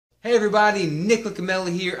Hey everybody, Nick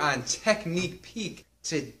Licameli here on Technique Peak.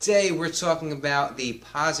 Today we're talking about the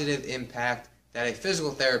positive impact that a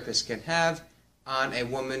physical therapist can have on a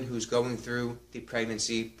woman who's going through the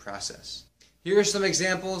pregnancy process. Here are some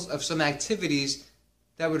examples of some activities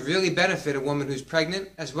that would really benefit a woman who's pregnant,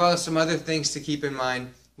 as well as some other things to keep in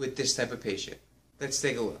mind with this type of patient. Let's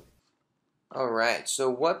take a look. Alright,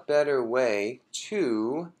 so what better way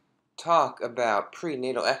to talk about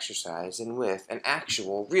prenatal exercise than with an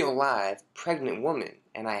actual, real live pregnant woman?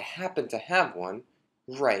 And I happen to have one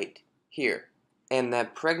right here. And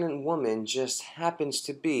that pregnant woman just happens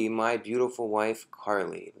to be my beautiful wife,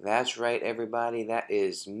 Carly. That's right, everybody, that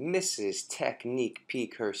is Mrs. Technique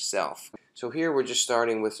Peak herself. So here we're just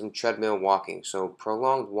starting with some treadmill walking. So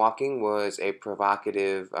prolonged walking was a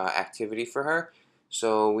provocative activity for her.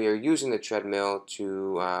 So we are using the treadmill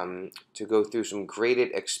to go through some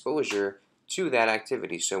graded exposure to that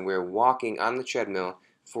activity. So we're walking on the treadmill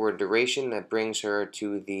for a duration that brings her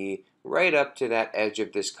to the right up to that edge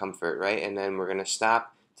of discomfort, right? And then we're going to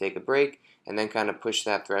stop, take a break, and then kind of push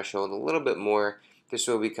that threshold a little bit more. This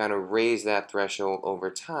way we kind of raise that threshold over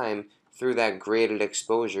time through that graded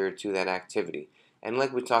exposure to that activity. And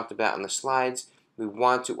like we talked about in the slides, we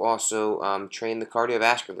want to also train the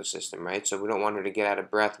cardiovascular system, right? So we don't want her to get out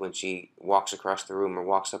of breath when she walks across the room or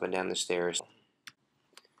walks up and down the stairs.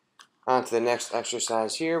 On to the next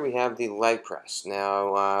exercise here, we have the leg press.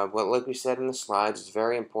 Now, like we said in the slides, it's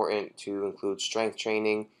very important to include strength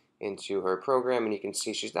training into her program, and you can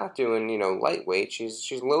see she's not doing, lightweight.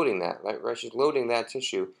 She's loading that, right? She's loading that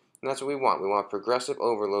tissue, and that's what we want. We want progressive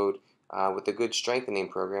overload with a good strengthening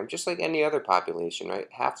program, just like any other population, right?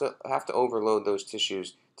 Have to overload those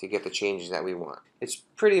tissues to get the changes that we want. It's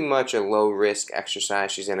pretty much a low risk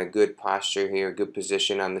exercise. She's in a good posture here, good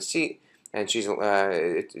position on the seat, and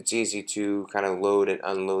it's easy to kind of load and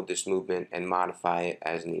unload this movement and modify it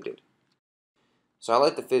as needed. So I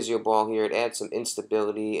like the physio ball here. It adds some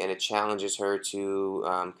instability and it challenges her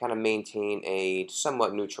to kind of maintain a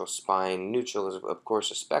somewhat neutral spine. Neutral is of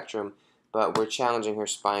course a spectrum, but we're challenging her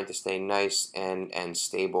spine to stay nice and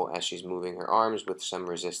stable as she's moving her arms with some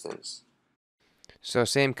resistance. So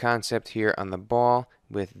same concept here on the ball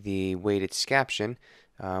with the weighted scaption.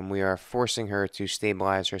 We are forcing her to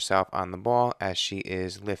stabilize herself on the ball as she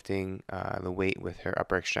is lifting the weight with her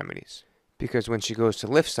upper extremities. Because when she goes to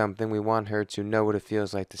lift something, we want her to know what it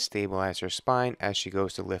feels like to stabilize her spine as she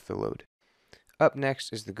goes to lift the load. Up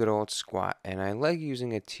next is the good old squat, and I like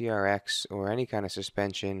using a TRX or any kind of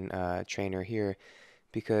suspension trainer here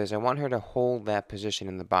because I want her to hold that position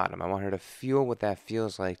in the bottom. I want her to feel what that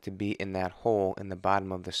feels like to be in that hole in the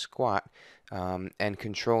bottom of the squat and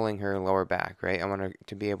controlling her lower back, right? I want her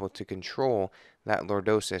to be able to control that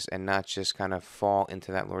lordosis and not just kind of fall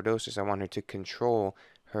into that lordosis. I want her to control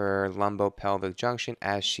her lumbo-pelvic junction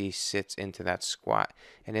as she sits into that squat.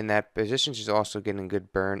 And in that position, she's also getting a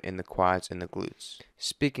good burn in the quads and the glutes.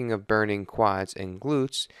 Speaking of burning quads and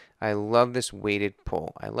glutes, I love this weighted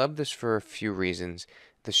pull. I love this for a few reasons.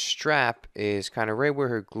 The strap is kind of right where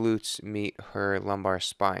her glutes meet her lumbar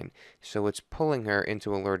spine. So it's pulling her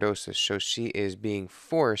into a lordosis. So she is being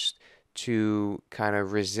forced to kind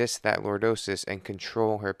of resist that lordosis and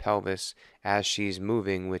control her pelvis as she's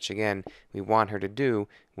moving, which again, we want her to do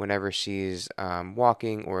whenever she's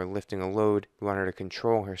walking or lifting a load. We want her to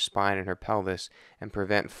control her spine and her pelvis and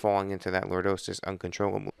prevent falling into that lordosis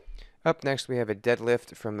uncontrollably. Up next, we have a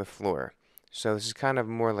deadlift from the floor. So this is kind of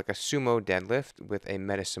more like a sumo deadlift with a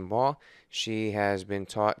medicine ball. She has been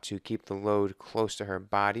taught to keep the load close to her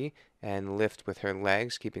body and lift with her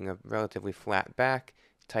legs, keeping a relatively flat back,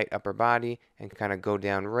 tight upper body, and kind of go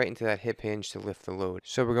down right into that hip hinge to lift the load.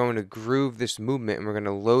 So we're going to groove this movement and we're going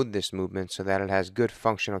to load this movement so that it has good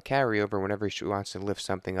functional carryover whenever she wants to lift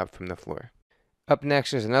something up from the floor. Up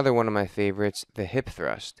next is another one of my favorites, the hip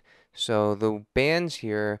thrust. So the bands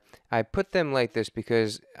here, I put them like this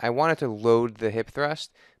because I wanted to load the hip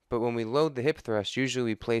thrust, but when we load the hip thrust, usually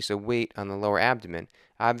we place a weight on the lower abdomen.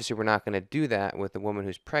 Obviously, we're not going to do that with a woman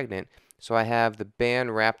who's pregnant, so I have the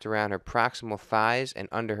band wrapped around her proximal thighs and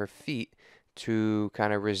under her feet to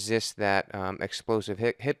kind of resist that explosive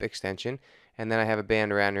hip extension. And then I have a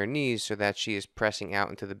band around her knees so that she is pressing out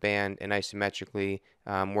into the band and isometrically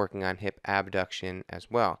working on hip abduction as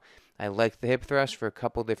well. I like the hip thrust for a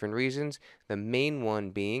couple different reasons. The main one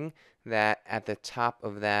being that at the top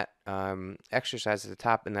of that exercise, at the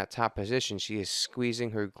top in that top position, she is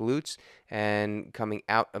squeezing her glutes and coming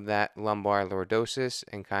out of that lumbar lordosis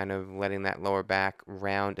and kind of letting that lower back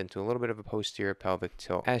round into a little bit of a posterior pelvic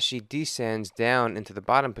tilt. As she descends down into the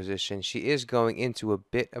bottom position, she is going into a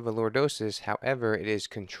bit of a lordosis. However, it is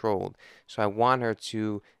controlled. So I want her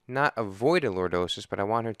to not avoid a lordosis, but I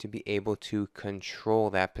want her to be able to control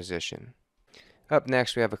that position. Up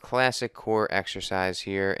next, we have a classic core exercise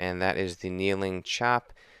here, and that is the kneeling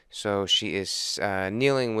chop. So she is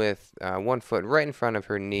kneeling with one foot right in front of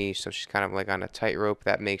her knee, so she's kind of like on a tightrope.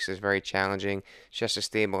 That makes this very challenging. She has to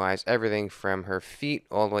stabilize everything from her feet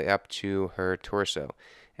all the way up to her torso.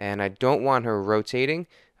 And I don't want her rotating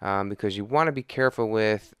because you want to be careful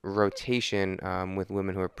with rotation with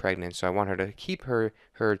women who are pregnant. So I want her to keep her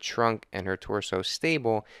trunk and her torso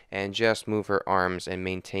stable and just move her arms and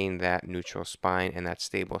maintain that neutral spine and that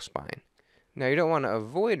stable spine. Now, you don't want to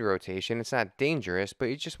avoid rotation. It's not dangerous, but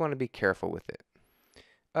you just want to be careful with it.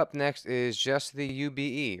 Up next is just the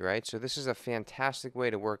UBE, right? So this is a fantastic way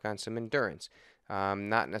to work on some endurance.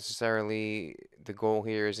 Not necessarily the goal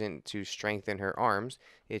here isn't to strengthen her arms.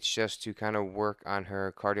 It's just to kind of work on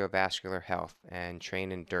her cardiovascular health and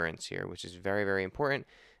train endurance here, which is very, very important.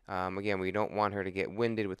 Again, we don't want her to get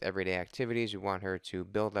winded with everyday activities. We want her to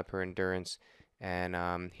build up her endurance.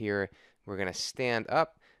 And here we're going to stand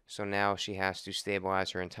up. So now she has to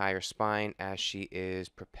stabilize her entire spine as she is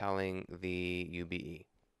propelling the UBE.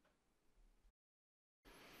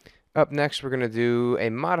 Up next, we're going to do a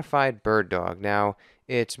modified bird dog. Now,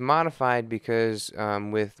 it's modified because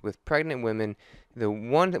with pregnant women, the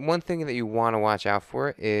one thing that you want to watch out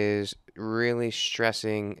for is really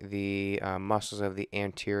stressing the muscles of the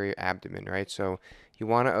anterior abdomen, right? So you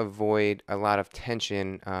want to avoid a lot of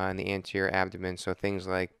tension in the anterior abdomen, so things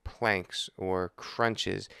like planks or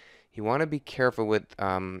crunches. You want to be careful with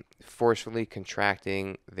forcefully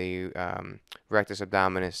contracting the rectus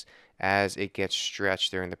abdominis as it gets stretched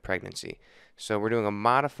during the pregnancy. So we're doing a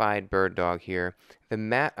modified bird dog here. The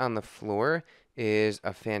mat on the floor is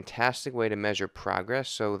a fantastic way to measure progress.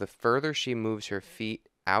 So the further she moves her feet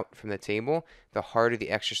out from the table, the harder the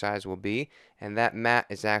exercise will be. And that mat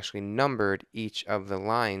is actually numbered each of the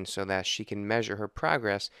lines so that she can measure her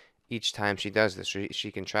progress each time she does this.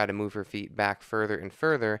 She can try to move her feet back further and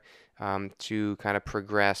further to kind of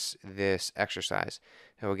progress this exercise.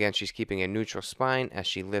 So again, she's keeping a neutral spine as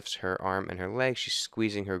she lifts her arm and her leg. She's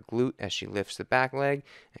squeezing her glute as she lifts the back leg,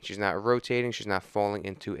 and she's not rotating. She's not falling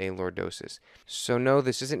into a lordosis. So no,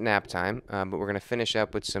 this isn't nap time, but we're going to finish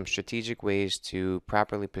up with some strategic ways to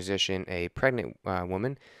properly position a pregnant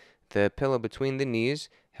woman. The pillow between the knees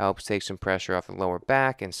helps take some pressure off the lower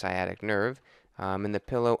back and sciatic nerve. And the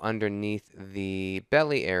pillow underneath the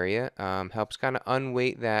belly area helps kind of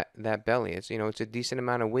unweight that belly. It's a decent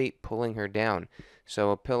amount of weight pulling her down.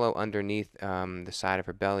 So a pillow underneath the side of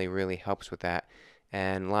her belly really helps with that.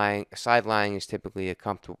 And side lying is typically a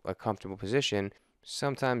comfortable position.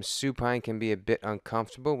 Sometimes supine can be a bit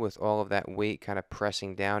uncomfortable with all of that weight kind of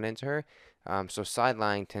pressing down into her. So side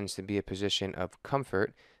lying tends to be a position of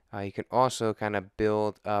comfort. You can also kind of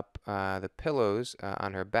build up the pillows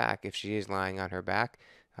on her back if she is lying on her back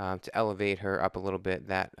to elevate her up a little bit.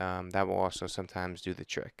 That will also sometimes do the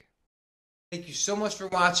trick. Thank you so much for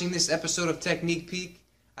watching this episode of Technique Peek.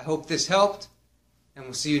 I hope this helped, and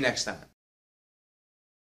we'll see you next time.